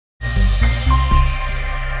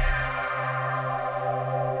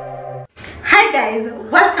Hi guys,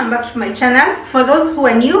 welcome back to my channel. For those who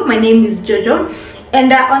are new, my name is Jojo,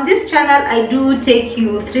 and on this channel I do take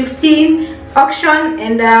you thrifting, auction,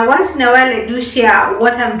 and once in a while I do share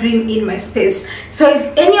what I'm doing in my space. So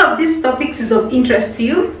if any of these topics is of interest to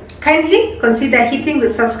you, kindly consider hitting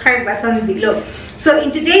the subscribe button below. So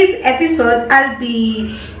in today's episode, I'll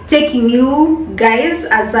be taking you guys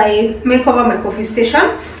as I make over my coffee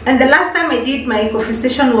station, and the last time I did my coffee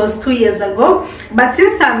station was 2 years ago, but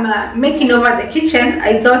since I'm making over the kitchen,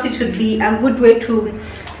 I thought it would be a good way to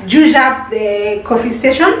juice up the coffee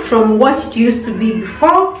station from what it used to be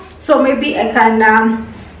before. So maybe I can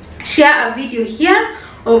share a video here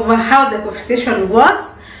of how the coffee station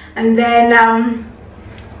was, and then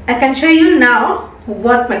I can show you now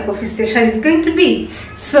what my coffee station is going to be.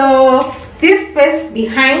 So this space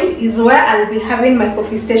behind is where I'll be having my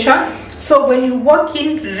coffee station. So when you walk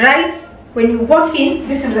in,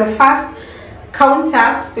 this is the first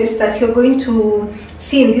counter space that you're going to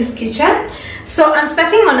see in this kitchen. So I'm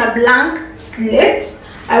starting on a blank slate.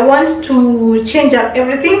 I want to change up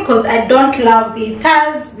everything because I don't love the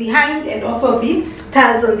tiles behind and also the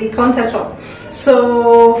tiles on the countertop.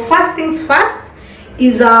 So first things first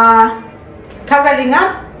is covering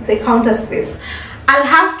up the counter space. I'll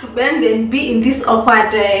have to bend and be in this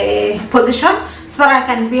awkward position so that I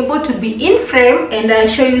can be able to be in frame and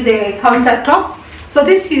show you the countertop. So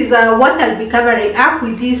this is what I'll be covering up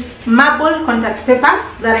with this marble contact paper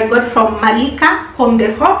that I got from Malika Home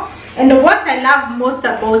Decor. And what I love most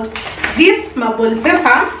about this marble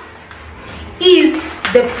paper is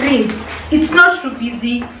the print. It's not too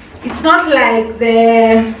busy. It's not like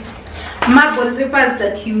the marble papers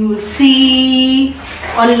that you see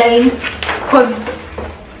online, because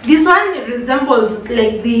this one resembles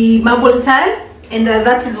like the marble tile, and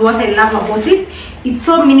that is what I love about it. It's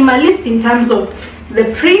so minimalist in terms of the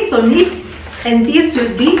print on it, and this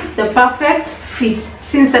will be the perfect fit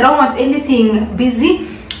since I don't want anything busy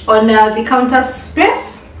on the counter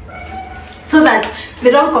space, so that they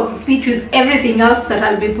don't compete with everything else that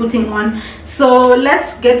I'll be putting on. So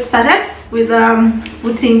let's get started with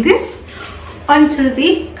putting this onto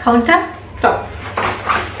the countertop.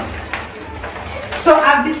 So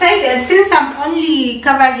I've decided, since I'm only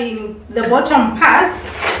covering the bottom part,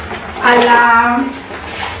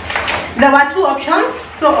 there were two options.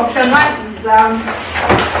 So option one is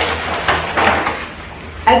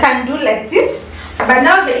I can do like this, but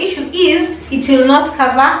now the issue is it will not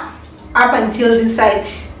cover up until this side,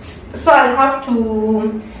 so I'll have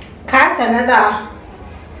to cut another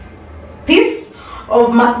piece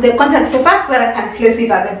of the contact paper so that I can place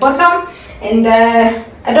it at the bottom, and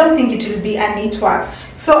I don't think it will be a neat work.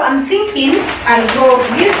 So I'm thinking I'll go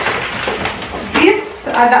with this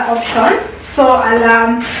other option. So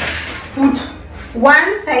I'll put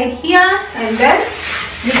one side here and then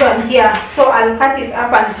this one here. So I'll cut it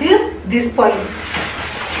up until this point.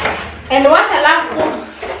 And what I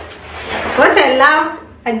love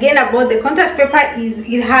again about the contact paper is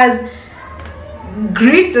it has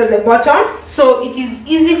grit at the bottom, so it is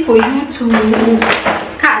easy for you to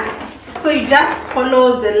cut. So you just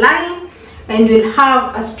follow the line and you'll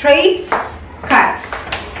have a straight cut.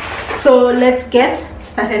 So let's get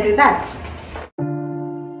started with that.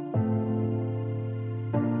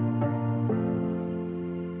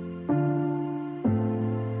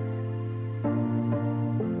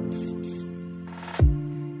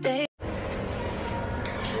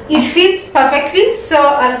 It fits perfectly, so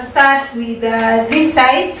I'll start with this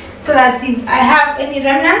side, so that if I have any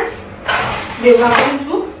remnants, they are going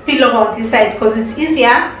to spill over this side, because it's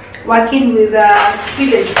easier working with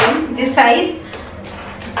spillage from this side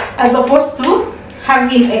as opposed to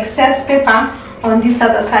having excess paper on this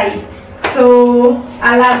other side. So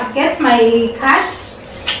I'll get my cut.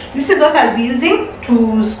 This is what I'll be using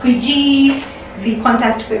to squeegee the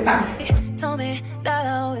contact paper. Told me that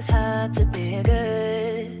I always had to be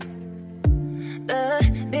good, but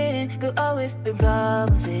being good always been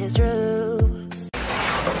problems, is true.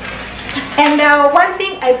 And one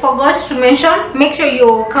thing I forgot to mention, make sure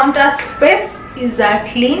your counter space is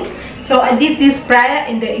clean. So I did this prior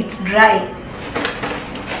and it's dry.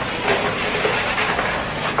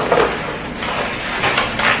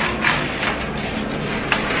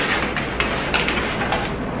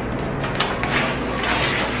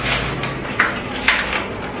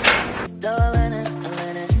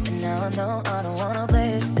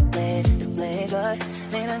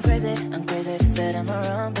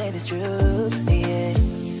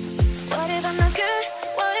 What if I'm not good?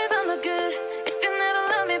 What if I'm not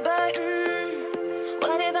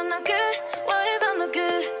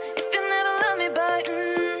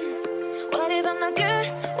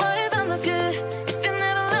good if you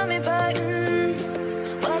never love me back?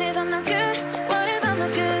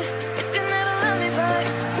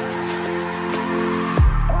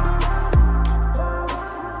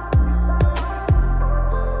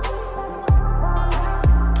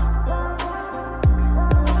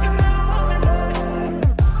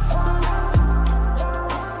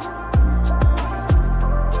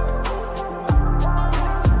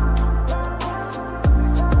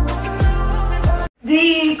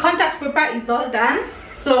 The contact paper is all done,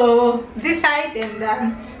 so this side and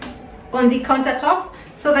on the countertop.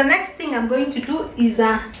 So the next thing I'm going to do is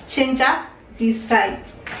change up this side.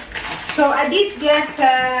 So I did get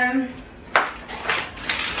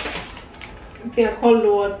they're called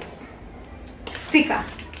what? Sticker.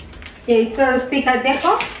 Yeah, it's a sticker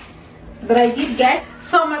deco that I did get.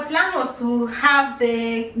 So my plan was to have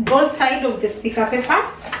the gold side of the sticker paper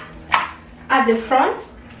at the front,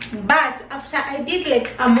 but after I did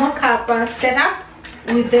like a mock-up setup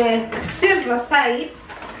with the silver side,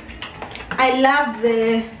 I love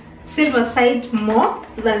the silver side more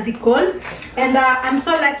than the gold, and I'm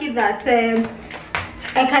so lucky that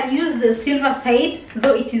I can use the silver side,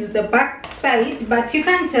 though it is the back side, but you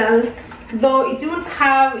can tell, though it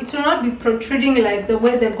will not be protruding like the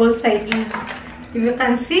way the gold side is, if you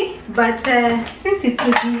can see, but since it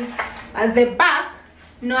will be at the back,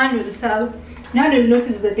 no one will tell, no one will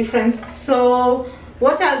notice the difference. So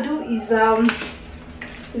what I'll do is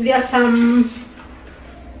there's some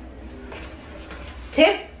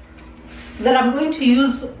tape that I'm going to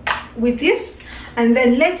use with this, and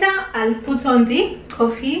then later I'll put on the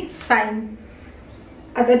coffee sign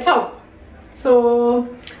at the top. So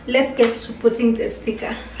let's get to putting the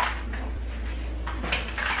sticker.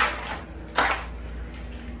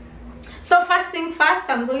 So first thing first,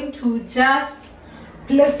 I'm going to just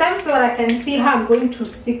place them so that I can see how I'm going to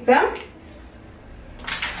stick them.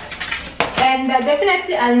 And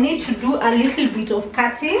definitely I'll need to do a little bit of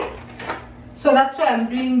cutting. So that's why I'm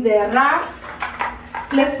doing the rough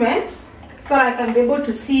placement, so that I can be able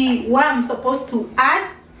to see where I'm supposed to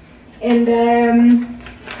add and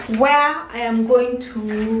where I am going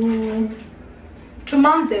to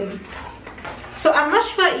mount them. So I'm not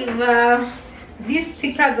sure if these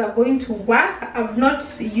stickers are going to work. I've not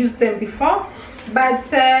used them before, but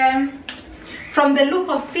from the look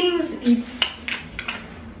of things, it's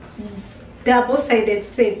double-sided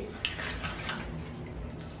tape,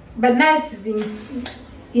 but now it is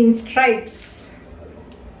in stripes.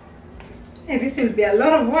 And this will be a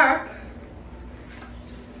lot of work.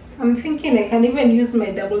 I'm thinking I can even use my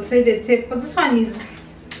double-sided tape, because this one is,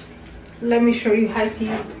 let me show you how it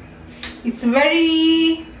is. It's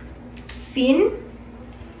very thin,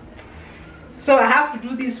 so I have to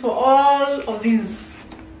do this for all of these.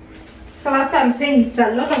 So that's why I'm saying it's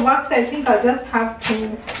a lot of work. So I think I'll just have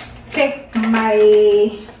to take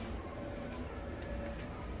the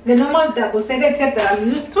normal double-sided tape that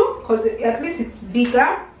I'm used to, because at least it's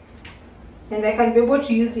bigger and I can be able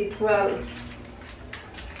to use it well.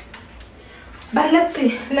 But let's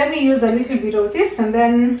see, let me use a little bit of this, and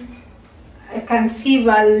then I can see if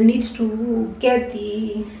I'll need to get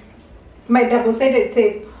my double-sided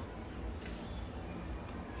tape.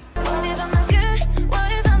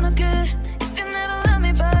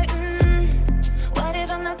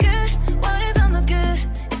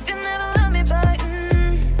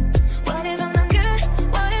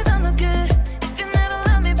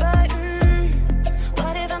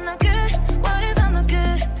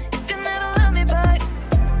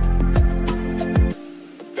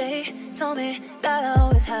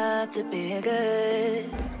 To be good.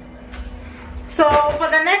 So for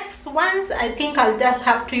the next ones, I think I'll just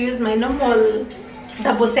have to use my normal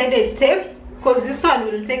double-sided tape, because this one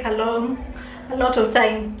will take a lot of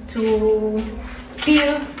time to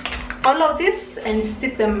peel all of this and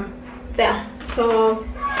stick them there. So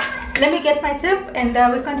let me get my tape and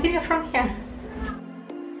we continue from here.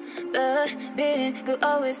 Being could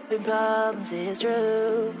always be problems, it's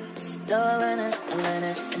true. So I learn it,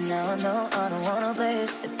 and now I know I don't wanna play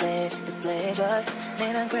God.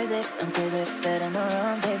 Man, I'm crazy, but I'm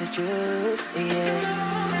wrong, baby, it's true, yeah.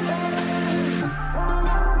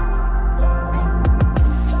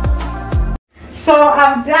 So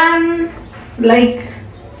I've done like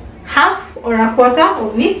half or a quarter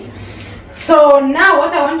of it. So now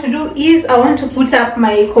what I want to do is I want to put up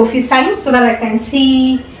my coffee sign so that I can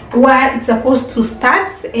see where it's supposed to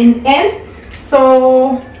start and end,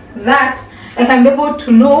 so that I can be able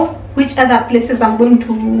to know which other places I'm going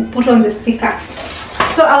to put on the sticker.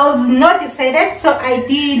 So I was not decided, so I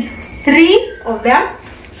did 3 of them.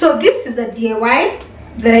 So this is a DIY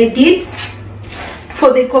that I did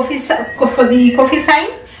for the coffee sign,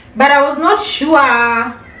 but I was not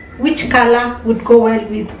sure which color would go well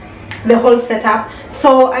with the whole setup.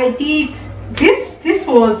 So I did this. This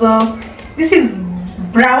is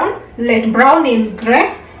brown, like brown and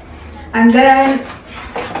gray, and then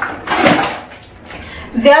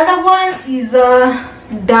the other one is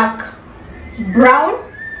dark brown,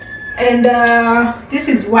 and this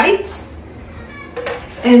is white,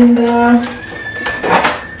 and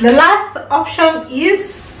the last option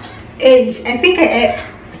is I think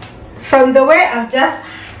from the way I've just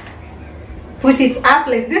put it up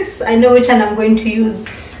like this, I know which one I'm going to use.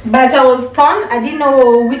 But I was torn. I didn't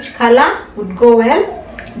know which color would go well,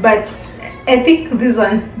 but I think this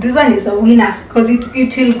one is a winner, because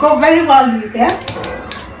it will go very well with the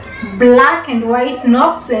black and white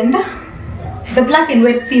knobs and the black and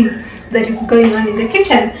white theme that is going on in the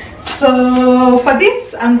kitchen. So for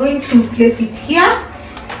this, I'm going to place it here.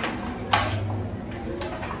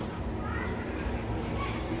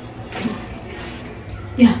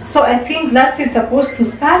 Yeah, so I think that's where it's supposed to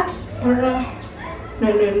start. Or no,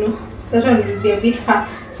 that one will be a bit far.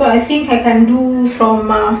 So I think I can do from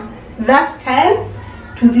that tile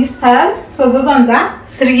to this tile. So those ones are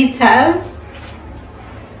 3 tiles.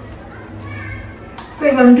 So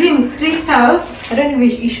if I'm doing 3 tiles, I don't know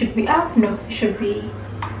if it should be up. No, it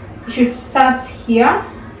should start here.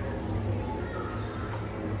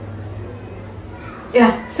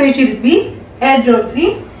 Yeah, so it should be edge of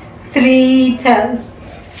the 3 tiles.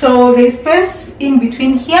 So there's space in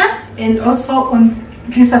between here and also on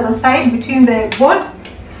this other side between the board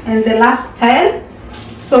and the last tile.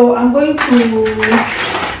 So I'm going to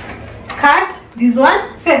cut this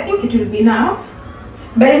one. So I think it will be now.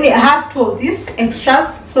 But anyway, I have 2 of these extras.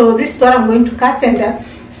 So this is what I'm going to cut and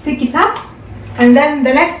stick it up. And then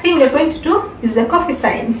the next thing we're going to do is the coffee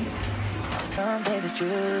sign.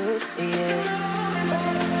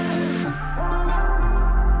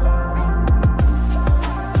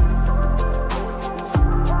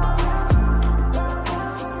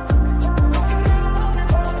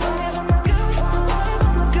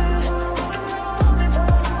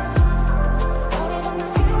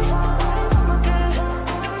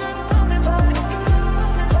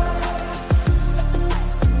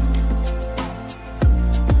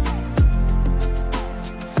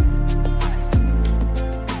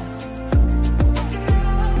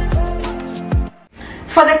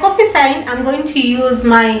 For the coffee sign, I'm going to use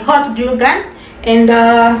my hot glue gun and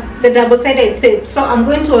the double-sided tape. So I'm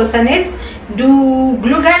going to alternate, do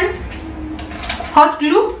glue gun, hot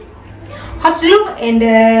glue, and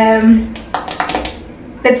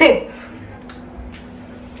the tape.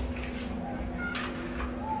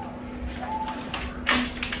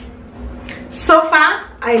 So far,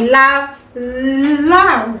 I love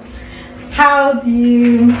how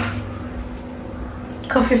the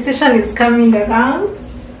coffee station is coming around.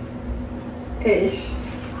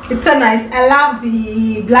 It's so nice. I love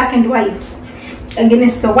the black and white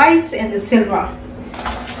against the white and the silver.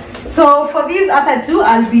 So for these other 2,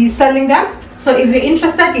 I'll be selling them. So if you're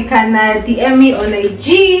interested, you can DM me on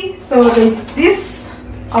IG. So there's this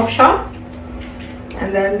option,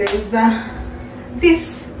 and then there's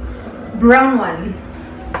this brown one.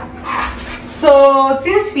 So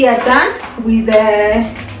since we are done with the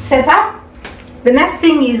setup, the next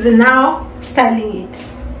thing is now styling it.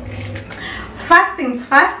 First things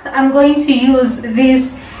first, I'm going to use this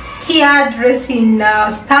tiered resin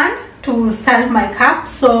stand to style my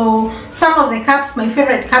cups. So some of the cups, my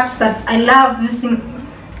favorite cups that I love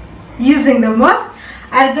using the most,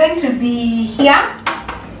 are going to be here.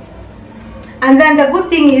 And then the good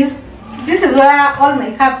thing is, this is where all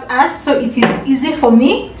my cups are, so it is easy for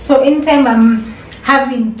me. So anytime I'm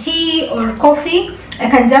having tea or coffee, I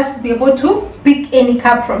can just be able to pick any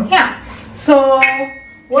cup from here. So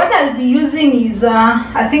what I'll be using is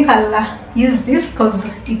I think I'll use this because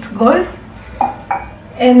it's gold,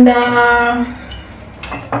 and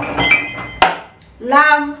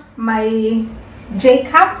love my J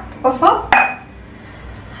cup also,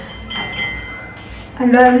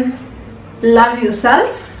 and then love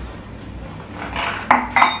yourself.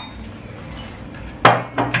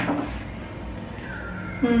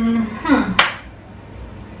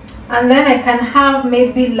 And then I can have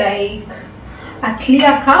maybe like a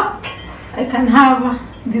clear cup. I can have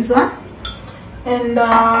this one, and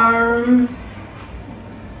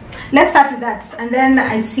let's start with that, and then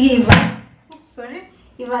I see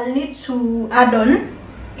if I'll need to add on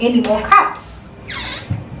any more cups.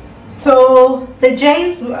 So the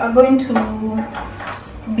J's are going to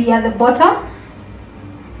be at the bottom.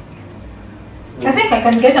 I think I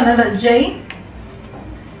can get another J.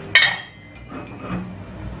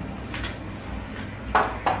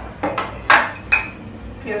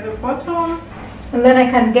 At the bottom, and then I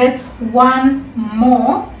can get one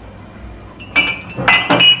more.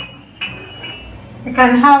 I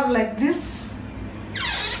can have like this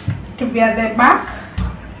to be at the back.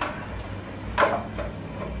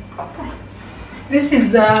 This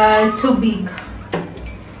is too big.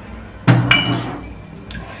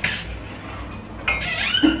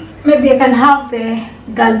 Maybe I can have the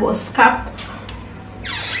galbos cup.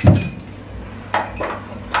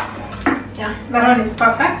 Yeah, that one is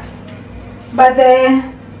perfect. But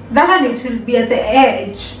that one, it will be at the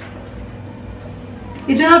edge.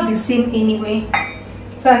 It will not be seen anyway.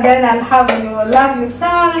 So, and then I'll have your love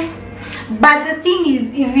yourself. But the thing is,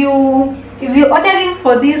 if you're ordering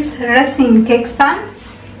for this resin cake stand,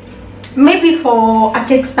 maybe for a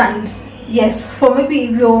cake stand, yes, for maybe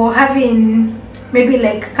if you're having maybe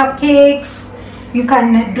like cupcakes, you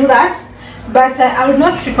can do that. But I would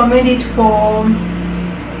not recommend it for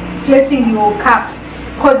placing your cups,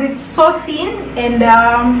 because it's so thin and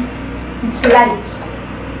it's light.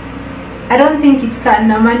 I don't think it can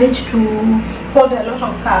manage to hold a lot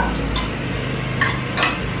of cups.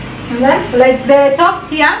 And then, like the top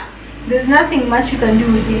tier, there's nothing much you can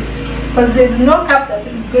do with it, because there's no cup that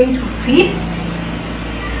is going to fit.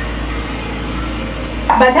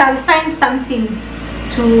 But I'll find something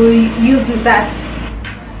to use with that.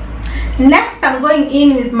 Next, I'm going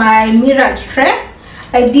in with my mirrored tray.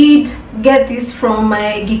 I did get this from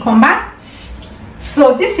Gikomba.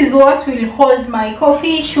 So this is what will hold my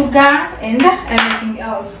coffee, sugar, and everything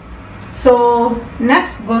else. So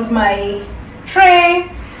next goes my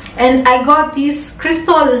tray, and I got this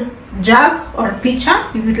crystal jug or pitcher,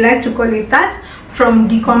 if you'd like to call it that, from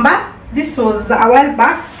Gikomba. This was a while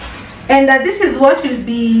back, and this is what I'll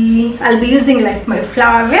be using like my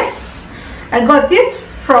flower vase. I got this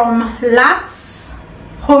from Lux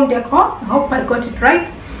Home Decor. I hope I got it right.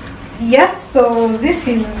 Yes, so this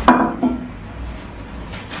is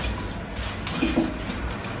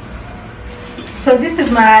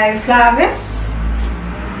my flower vase,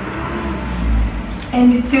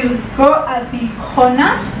 and it will go at the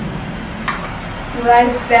corner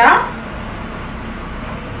right there.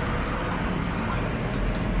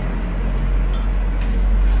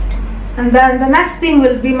 And then the next thing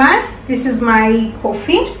will be this is my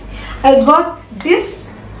coffee. I got this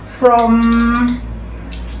from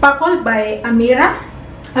Sparkle by Amirah.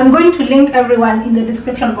 I'm going to link everyone in the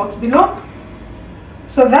description box below.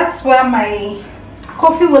 So that's where my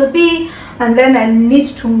coffee will be, and then I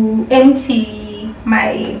need to empty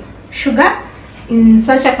my sugar in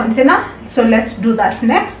such a container. So let's do that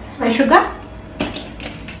next. My sugar,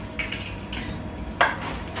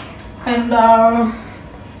 and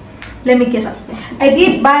let me get a spoon. I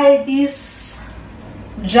did buy these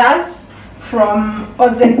jars from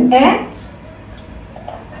Odds and Ends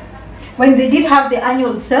when they did have the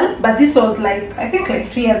annual sale, but this was like, I think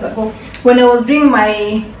like 3 years ago, when I was doing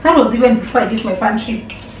my, that was even before I did my pantry.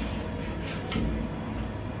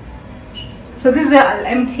 So this is where I'll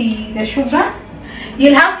empty the sugar.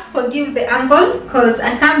 You'll have to forgive the angle, because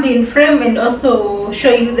I can't be in frame and also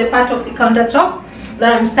show you the part of the countertop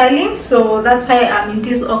that I'm styling, so that's why I'm in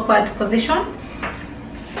this awkward position.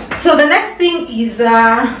 So the next thing is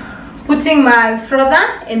putting my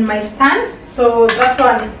frother in my stand. So that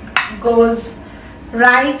one goes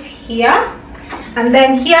right here, and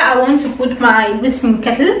then here I want to put my whisking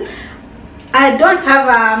kettle. I don't have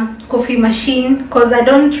a coffee machine, because I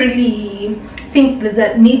don't really think that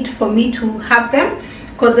the need for me to have them,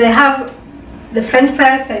 because I have the French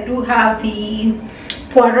press, I do have the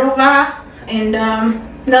pour over, and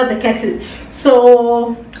now the kettle.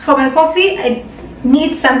 So for my coffee I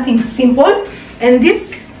need something simple, and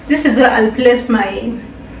this is where I'll place my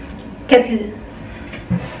kettle.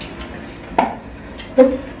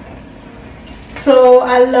 So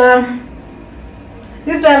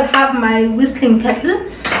this is where I'll have my whistling kettle.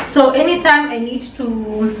 So anytime I need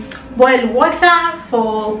to boil water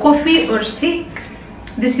for coffee or tea,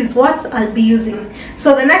 this is what I'll be using.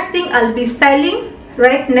 So the next thing I'll be styling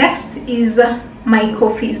right next is my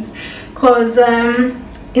coffees, because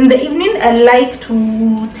in the evening I like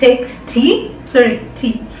to take tea.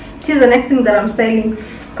 Tea is the next thing that I'm styling,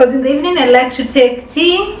 because in the evening I like to take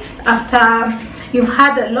tea after you've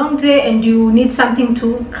had a long day and you need something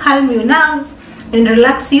to calm your nerves and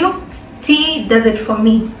relax you. Tea does it for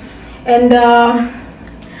me. And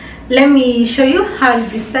let me show you how I'll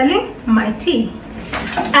be styling my tea.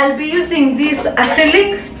 I'll be using this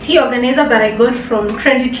acrylic tea organizer that I got from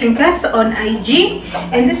Trendy Trinket on IG,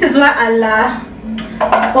 and this is where I'll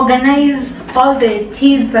organize all the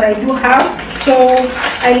teas that I do have. So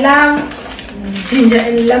I love ginger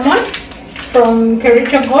and lemon from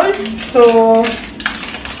Karume Gold, so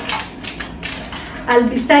I'll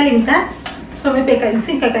be styling that. So maybe I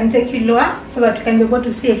think I can take you lower so that you can be able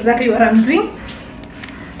to see exactly what I'm doing.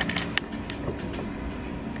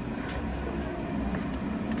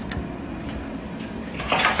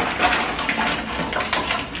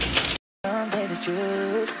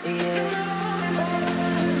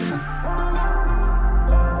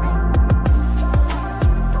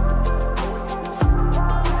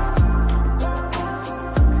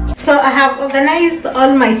 So I have organized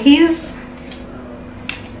all my teas.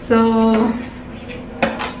 So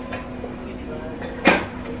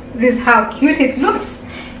this is how cute it looks,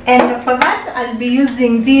 and for that I'll be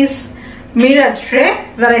using this mirror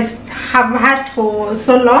tray that I have had for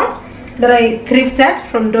so long, that I thrifted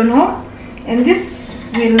from Donho, and this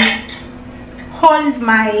will hold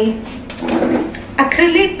my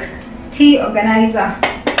acrylic tea organizer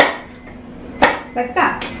like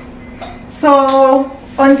that. So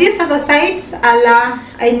on this other side,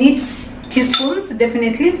 I need teaspoons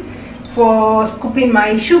definitely for scooping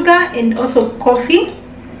my sugar and also coffee.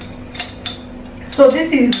 So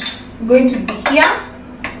this is going to be here,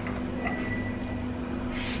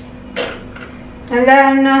 and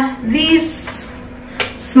then this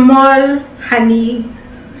small honey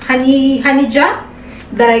jar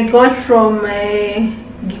that I got from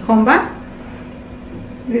Gikomba.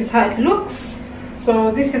 This is how it looks.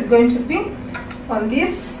 So this is going to be on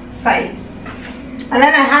this side, and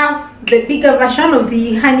then I have the bigger version of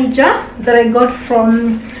the honey jar that I got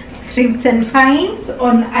from Thrifted and Finds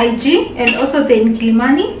on IG, and also the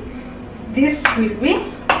Nkilimani. This will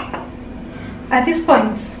be at this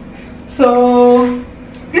point. So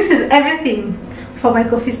this is everything for my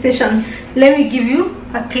coffee station. Let me give you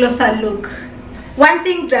a closer look. One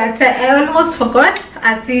thing that I almost forgot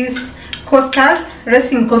are these coasters,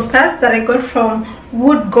 racing coasters that I got from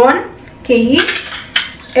Woodgone Ke,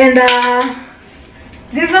 and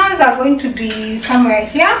these ones are going to be somewhere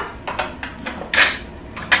here.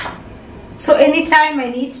 So anytime I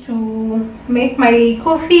need to make my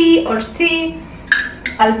coffee or tea,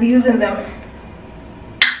 I'll be using them,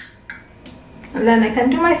 and then I can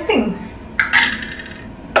do my thing.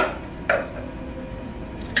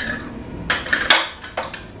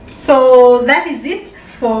 So that is it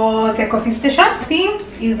for the coffee station. Thing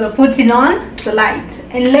is putting on the light,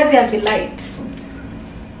 and let there be light.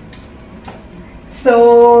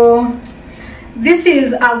 So this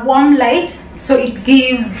is a warm light, so it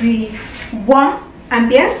gives the warm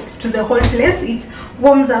ambience to the whole place. It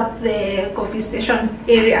warms up the coffee station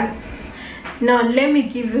area. Now let me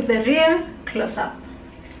give you the real close-up.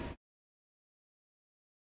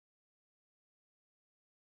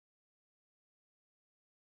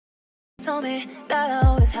 Told me that I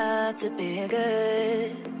always had to be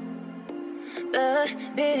good, but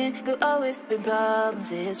being good always been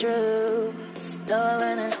problems, it's true. So I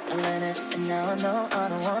learned it, and now I know I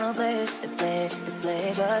don't wanna play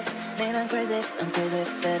God. Man, I'm crazy,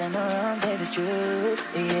 but I'm wrong, baby, it's true,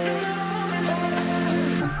 yeah.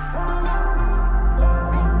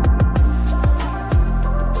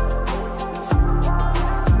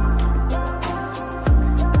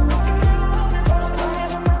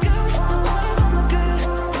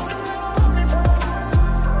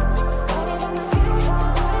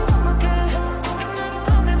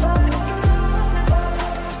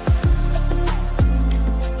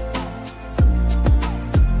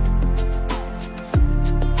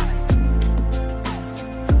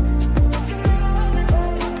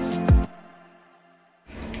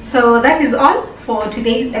 So that is all for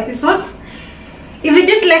today's episode. If you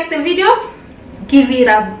did like the video, give it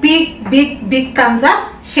a big thumbs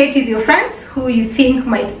up. Share it with your friends who you think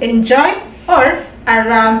might enjoy or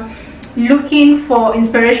are looking for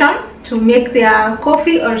inspiration to make their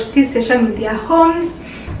coffee or tea station in their homes.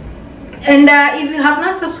 And if you have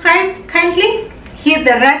not subscribed, kindly hit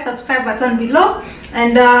the red subscribe button below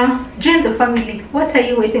and join the family. What are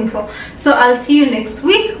you waiting for? So I'll see you next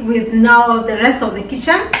week with now the rest of the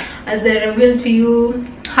kitchen, as I reveal to you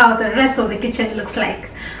how the rest of the kitchen looks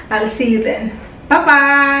like. I'll see you then. Bye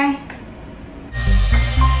bye.